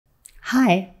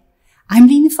Hi, I'm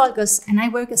Volkers and I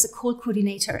work as a call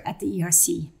coordinator at the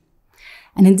ERC.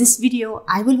 And in this video,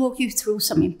 I will walk you through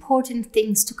some important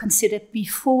things to consider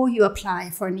before you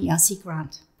apply for an ERC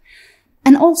grant,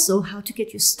 and also how to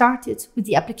get you started with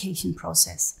the application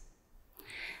process.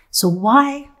 So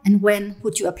why and when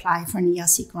would you apply for an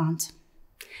ERC grant?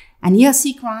 An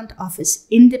ERC grant offers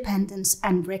independence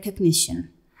and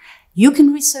recognition. You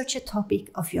can research a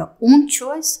topic of your own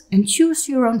choice and choose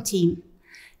your own team.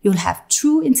 You'll have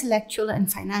true intellectual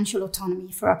and financial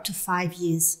autonomy for up to 5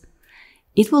 years.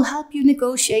 It will help you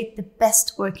negotiate the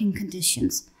best working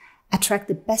conditions, attract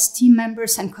the best team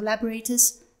members and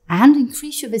collaborators, and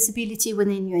increase your visibility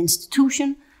within your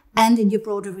institution and in your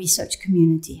broader research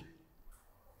community.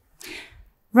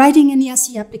 Writing an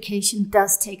ERC application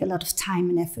does take a lot of time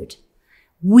and effort.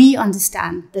 We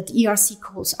understand that ERC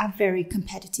calls are very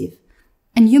competitive,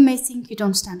 and you may think you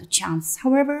don't stand a chance.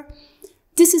 However,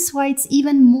 this is why it's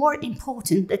even more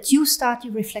important that you start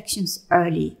your reflections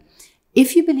early,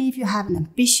 if you believe you have an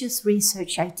ambitious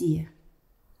research idea.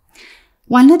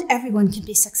 While not everyone can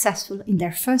be successful in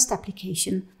their first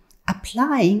application,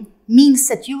 applying means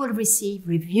that you will receive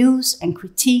reviews and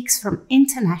critiques from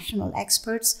international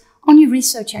experts on your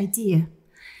research idea.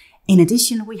 In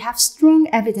addition, we have strong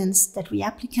evidence that we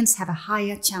applicants have a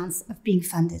higher chance of being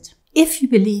funded. If you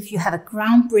believe you have a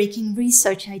groundbreaking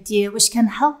research idea which can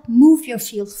help move your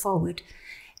field forward,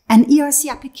 an ERC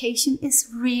application is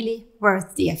really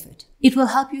worth the effort. It will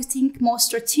help you think more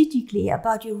strategically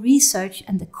about your research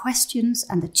and the questions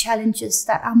and the challenges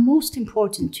that are most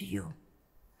important to you.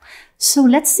 So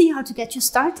let's see how to get you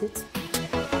started.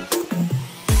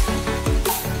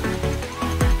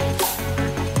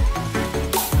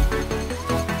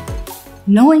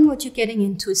 Knowing what you're getting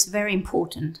into is very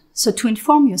important. So to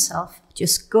inform yourself,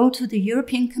 just go to the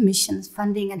European Commission's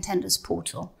Funding and Tenders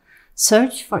portal,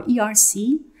 search for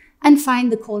ERC and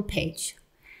find the call page.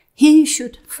 Here you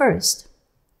should first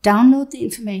download the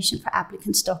information for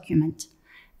applicants document.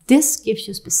 This gives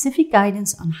you specific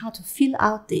guidance on how to fill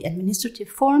out the administrative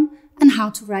form and how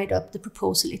to write up the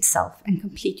proposal itself and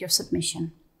complete your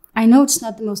submission. I know it's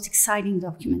not the most exciting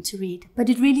document to read, but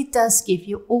it really does give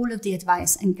you all of the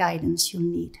advice and guidance you'll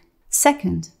need.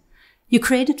 Second, you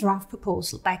create a draft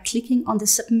proposal by clicking on the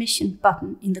submission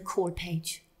button in the call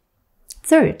page.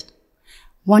 Third,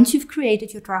 once you've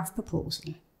created your draft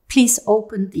proposal, please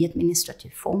open the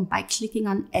administrative form by clicking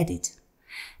on Edit.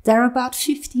 There are about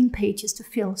 15 pages to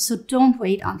fill, so don't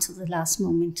wait until the last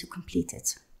moment to complete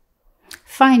it.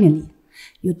 Finally,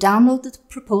 you download the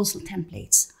proposal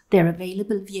templates. They're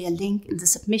available via a link in the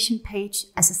submission page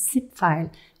as a zip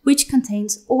file, which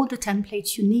contains all the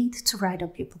templates you need to write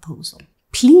up your proposal.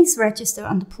 Please register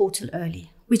on the portal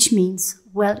early, which means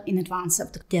well in advance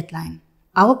of the deadline.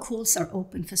 Our calls are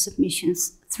open for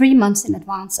submissions 3 months in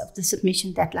advance of the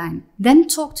submission deadline. Then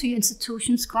talk to your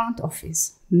institution's grant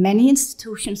office. Many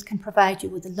institutions can provide you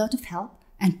with a lot of help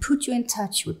and put you in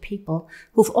touch with people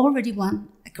who've already won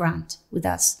a grant with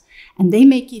us, and they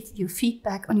may give you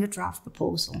feedback on your draft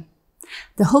proposal.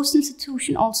 The host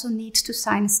institution also needs to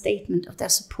sign a statement of their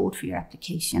support for your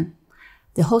application.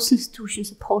 The host institution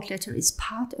support letter is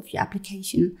part of your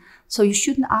application, so you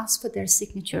shouldn't ask for their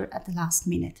signature at the last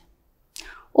minute.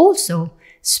 Also,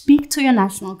 speak to your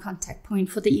national contact point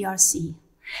for the ERC.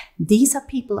 These are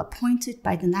people appointed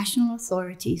by the national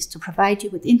authorities to provide you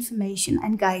with information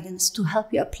and guidance to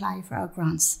help you apply for our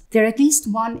grants. There are at least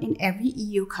one in every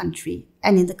EU country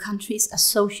and in the countries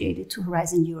associated to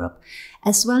Horizon Europe,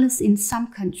 as well as in some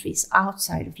countries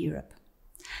outside of Europe.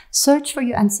 Search for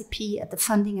your NCP at the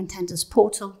Funding and Tenders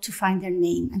portal to find their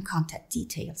name and contact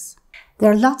details. There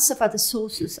are lots of other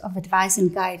sources of advice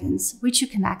and guidance which you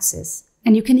can access,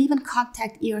 and you can even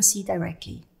contact ERC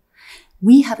directly.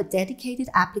 We have a dedicated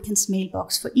applicants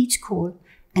mailbox for each call,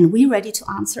 and we're ready to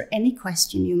answer any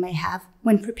question you may have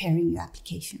when preparing your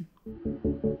application.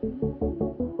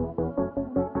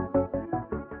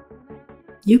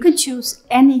 You can choose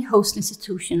any host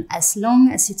institution as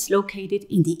long as it's located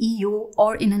in the EU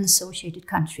or in an associated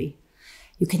country.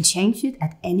 You can change it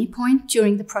at any point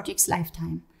during the project's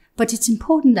lifetime, but it's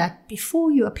important that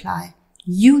before you apply,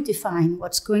 you define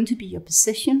what's going to be your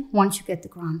position once you get the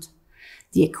grant.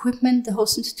 The equipment the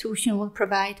host institution will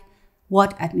provide,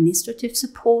 what administrative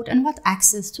support and what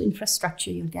access to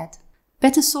infrastructure you'll get.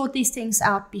 Better sort these things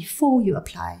out before you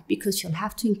apply, because you'll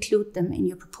have to include them in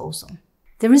your proposal.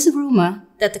 There is a rumor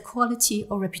that the quality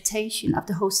or reputation of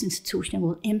the host institution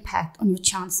will impact on your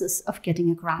chances of getting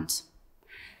a grant.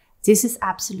 This is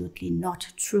absolutely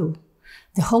not true.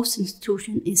 The host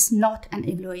institution is not an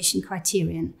evaluation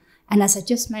criterion, And as I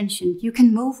just mentioned, you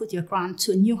can move with your grant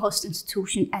to a new host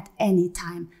institution at any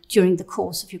time during the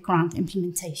course of your grant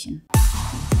implementation.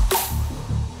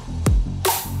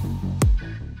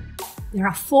 There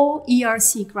are 4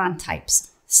 ERC grant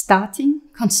types: starting,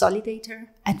 consolidator,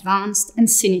 advanced, and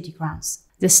synergy grants.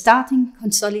 The starting,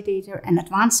 consolidator, and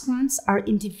advanced grants are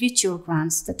individual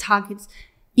grants that target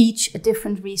each a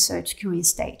different research career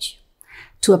stage.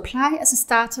 To apply as a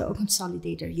starter or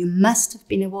consolidator, you must have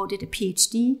been awarded a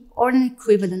PhD or an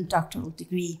equivalent doctoral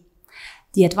degree.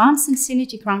 The advanced and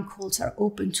synergy grant calls are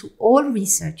open to all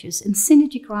researchers, and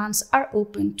synergy grants are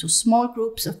open to small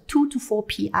groups of 2 to 4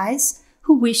 PIs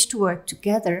who wish to work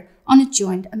together on a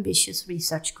joint ambitious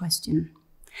research question.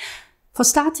 For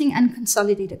starting and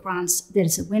consolidated grants, there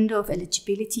is a window of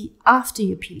eligibility after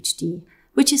your PhD,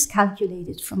 which is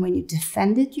calculated from when you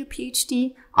defended your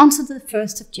PhD until the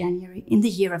 1st of January in the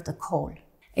year of the call.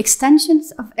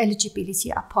 Extensions of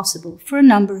eligibility are possible for a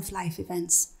number of life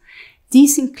events.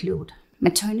 These include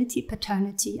maternity,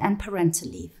 paternity, and parental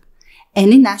leave,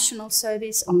 any national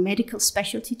service or medical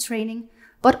specialty training,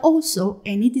 but also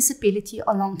any disability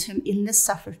or long-term illness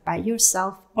suffered by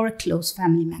yourself or a close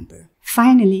family member.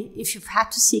 Finally, if you've had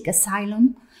to seek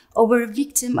asylum or were a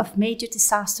victim of major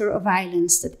disaster or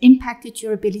violence that impacted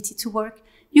your ability to work,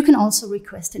 you can also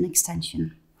request an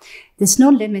extension. There's no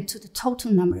limit to the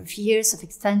total number of years of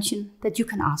extension that you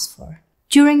can ask for.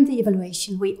 During the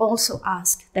evaluation, we also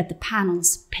ask that the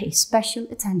panels pay special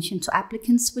attention to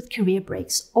applicants with career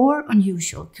breaks or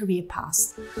unusual career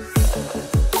paths.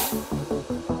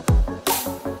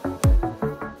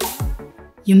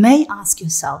 You may ask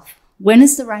yourself, when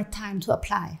is the right time to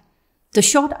apply? The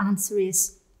short answer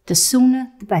is, the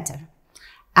sooner the better.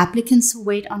 Applicants who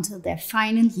wait until their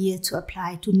final year to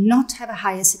apply do not have a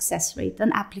higher success rate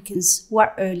than applicants who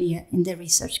are earlier in their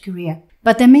research career.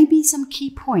 But there may be some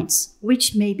key points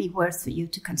which may be worth for you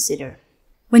to consider.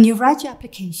 When you write your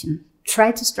application,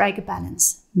 try to strike a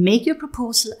balance. Make your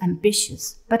proposal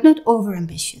ambitious, but not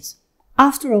over-ambitious.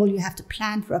 After all, you have to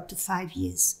plan for up to 5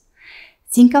 years.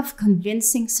 Think of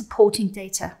convincing supporting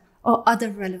data or other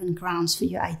relevant grounds for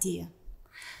your idea.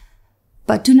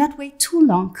 But do not wait too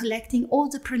long collecting all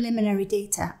the preliminary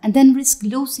data and then risk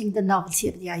losing the novelty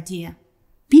of the idea.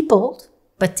 Be bold,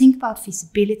 but think about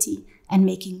feasibility and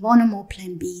making 1 or more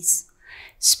plan Bs.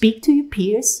 Speak to your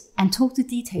peers and talk the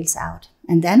details out,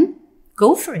 and then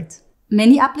go for it.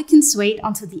 Many applicants wait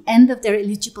until the end of their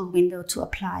eligible window to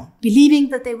apply, believing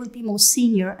that they will be more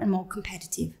senior and more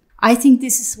competitive. I think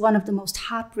this is one of the most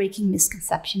heartbreaking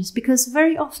misconceptions, because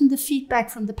very often the feedback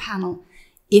from the panel,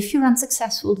 if you're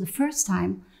unsuccessful the first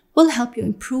time, will help you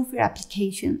improve your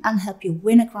application and help you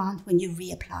win a grant when you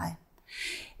reapply.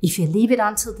 If you leave it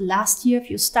until the last year of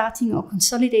your starting or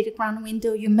consolidated grant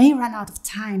window, you may run out of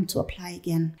time to apply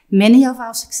again. Many of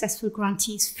our successful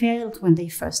grantees failed when they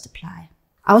first apply.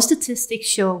 Our statistics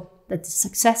show that the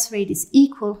success rate is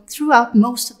equal throughout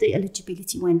most of the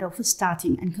eligibility window for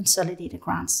starting and consolidated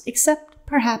grants, except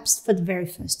perhaps for the very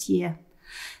first year.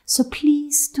 So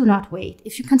please do not wait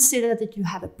if you consider that you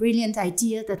have a brilliant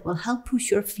idea that will help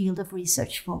push your field of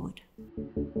research forward.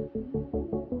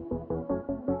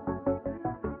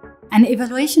 An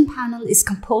evaluation panel is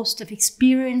composed of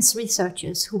experienced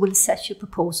researchers who will assess your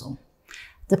proposal.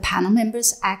 The panel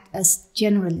members act as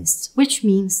generalists, which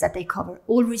means that they cover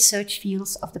all research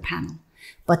fields of the panel,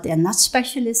 but they are not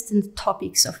specialists in the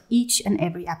topics of each and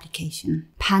every application.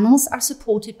 Panels are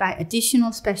supported by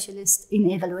additional specialists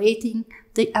in evaluating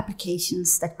the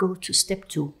applications that go to step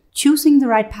 2. Choosing the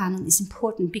right panel is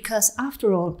important because,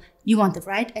 after all, you want the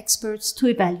right experts to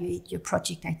evaluate your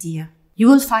project idea. You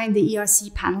will find the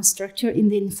ERC panel structure in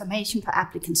the Information for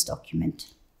Applicants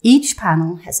document. Each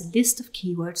panel has a list of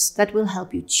keywords that will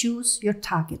help you choose your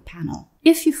target panel.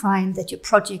 If you find that your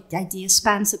project idea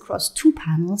spans across 2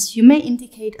 panels, you may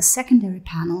indicate a secondary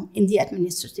panel in the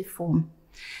administrative form,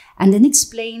 and then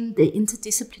explain the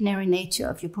interdisciplinary nature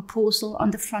of your proposal on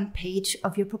the front page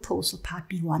of your proposal part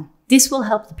B1. This will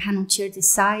help the panel chair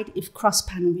decide if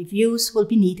cross-panel reviews will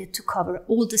be needed to cover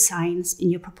all the science in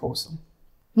your proposal.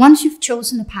 Once you've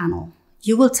chosen a panel,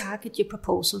 you will target your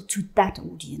proposal to that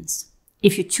audience.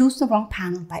 If you choose the wrong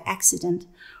panel by accident,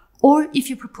 or if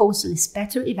your proposal is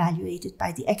better evaluated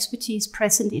by the expertise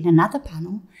present in another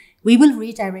panel, we will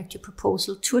redirect your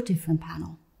proposal to a different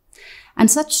panel.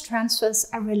 And such transfers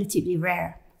are relatively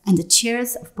rare, and the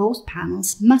chairs of both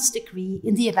panels must agree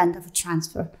in the event of a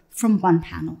transfer from one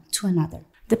panel to another.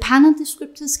 The panel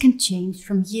descriptors can change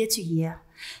from year to year,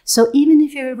 so even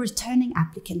if you're a returning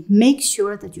applicant, make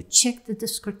sure that you check the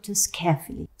descriptors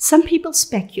carefully. Some people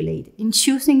speculate in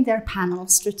choosing their panel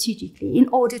strategically in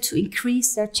order to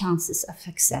increase their chances of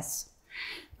success.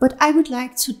 But I would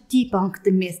like to debunk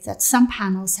the myth that some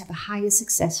panels have a higher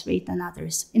success rate than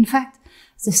others. In fact,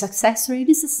 the success rate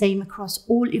is the same across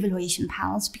all evaluation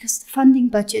panels because the funding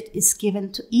budget is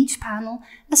given to each panel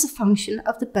as a function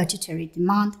of the budgetary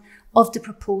demand of the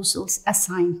proposals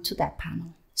assigned to that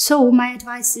panel. So my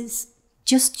advice is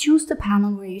just choose the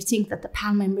panel where you think that the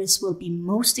panel members will be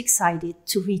most excited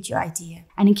to read your idea.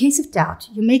 And in case of doubt,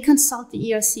 you may consult the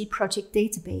ERC project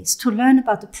database to learn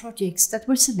about the projects that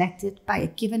were selected by a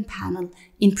given panel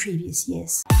in previous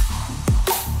years.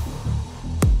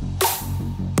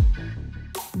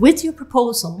 With your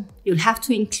proposal, you'll have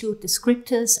to include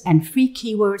descriptors and free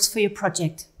keywords for your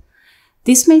project.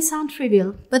 This may sound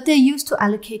trivial, but they're used to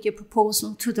allocate your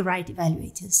proposal to the right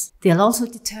evaluators. They'll also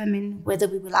determine whether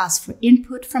we will ask for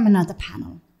input from another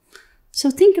panel.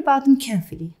 So think about them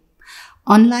carefully.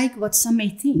 Unlike what some may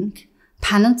think,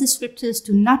 panel descriptors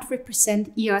do not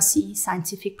represent ERC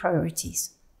scientific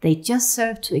priorities. They just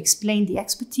serve to explain the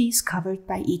expertise covered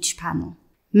by each panel.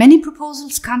 Many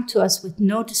proposals come to us with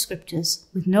no descriptors,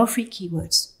 with no free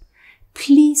keywords.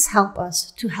 Please help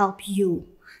us to help you.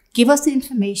 Give us the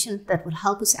information that will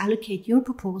help us allocate your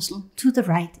proposal to the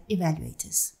right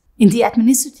evaluators. In the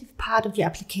administrative part of your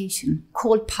application,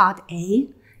 called Part A,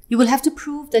 you will have to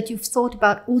prove that you've thought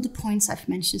about all the points I've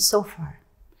mentioned so far.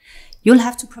 You'll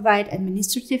have to provide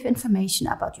administrative information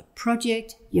about your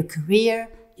project, your career,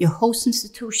 your host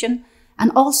institution,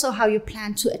 and also how you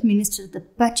plan to administer the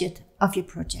budget of your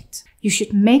project. You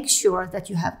should make sure that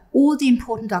you have all the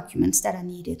important documents that are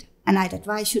needed, and I'd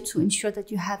advise you to ensure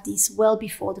that you have these well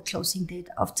before the closing date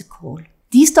of the call.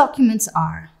 These documents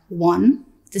are 1.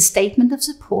 The statement of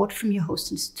support from your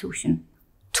host institution.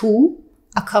 2.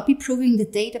 A copy proving the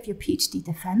date of your PhD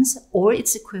defense or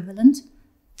its equivalent.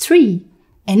 3.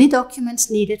 Any documents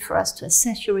needed for us to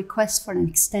assess your request for an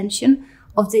extension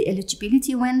of the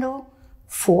eligibility window.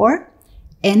 4.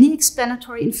 Any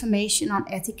explanatory information on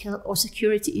ethical or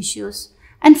security issues.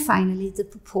 And finally, the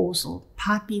proposal,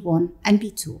 Part B1 and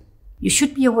B2. You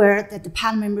should be aware that the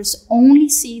panel members only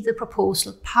see the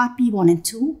proposal Part B1 and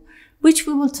 2, which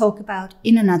we will talk about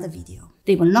in another video.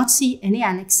 They will not see any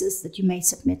annexes that you may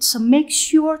submit, so make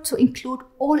sure to include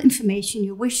all information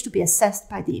you wish to be assessed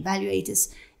by the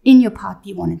evaluators in your Part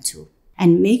B1 and 2.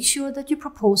 And make sure that your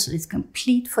proposal is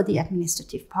complete for the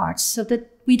administrative parts so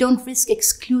that we don't risk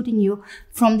excluding you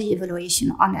from the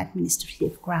evaluation on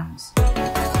administrative grounds.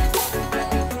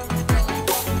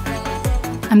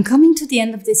 I'm coming to the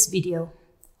end of this video.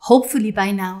 Hopefully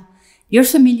by now, you're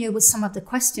familiar with some of the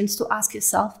questions to ask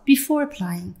yourself before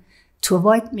applying to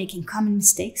avoid making common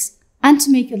mistakes and to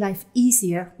make your life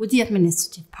easier with the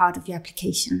administrative part of your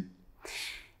application.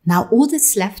 Now all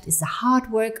that's left is the hard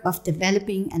work of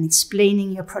developing and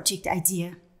explaining your project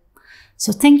idea.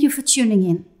 So thank you for tuning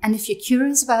in, and if you're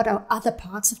curious about our other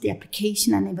parts of the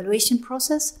application and evaluation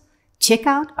process, check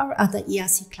out our other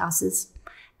ERC classes.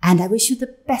 And I wish you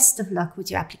the best of luck with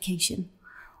your application.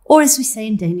 Or as we say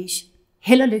in Danish,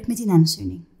 held og lykke med din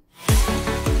ansøgning.